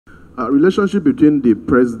Relationship between the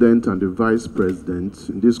president and the vice president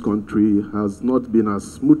in this country has not been as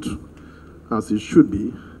smooth as it should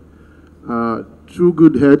be. Two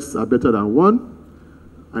good heads are better than one.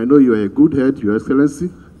 I know you are a good head, Your Excellency,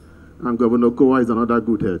 and Governor Okowa is another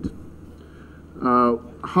good head.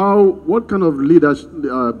 What kind of leadership,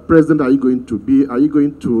 president are you going to be? Are you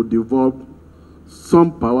going to devolve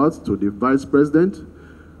some powers to the vice president?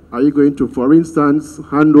 Are you going to, for instance,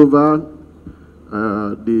 hand over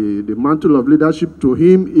the mantle of leadership to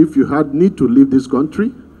him if you had need to leave this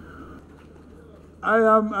country? I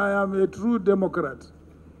am a true Democrat.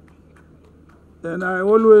 And I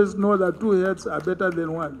always know that two heads are better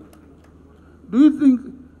than one. Do you think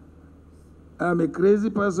I'm a crazy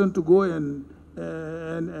person to go and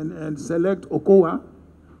select Okowa?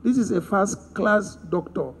 This is a first-class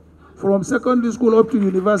doctor from secondary school up to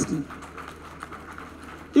university.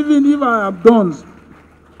 Even if I have done,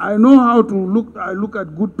 I know how to look. I look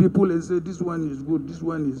at good people and say, this one is good, this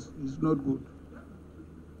one is not good.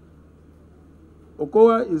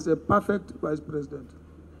 Okowa is a perfect vice president.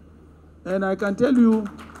 And I can tell you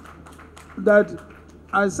that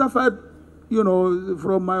I suffered,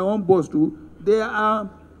 from my own boss too. There are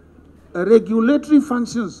regulatory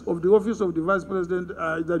functions of the office of the vice president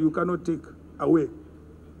that you cannot take away.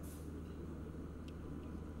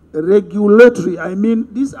 Regulatory, I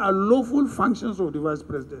mean, these are lawful functions of the vice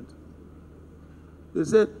president. They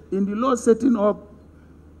say, in the law setting up,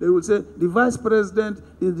 they will say, the vice president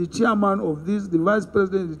is the chairman of this, the vice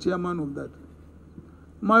president is the chairman of that.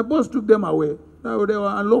 My boss took them away. They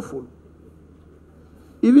were unlawful.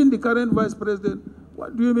 Even the current vice president,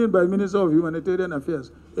 what do you mean by Minister of Humanitarian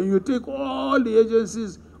Affairs? And you take all the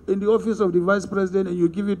agencies in the office of the vice president and you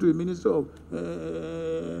give it to a Minister of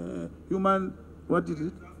what is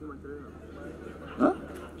it? Huh?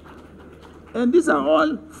 And these are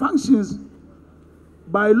all functions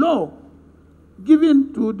by law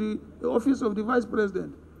given to the office of the vice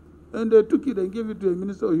president. And they took it and gave it to a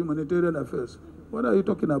Minister of Humanitarian Affairs. What are you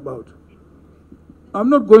talking about? I'm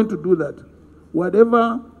not going to do that.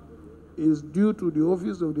 Whatever is due to the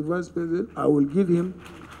office of the vice president, I will give him.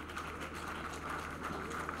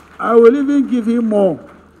 I will even give him more.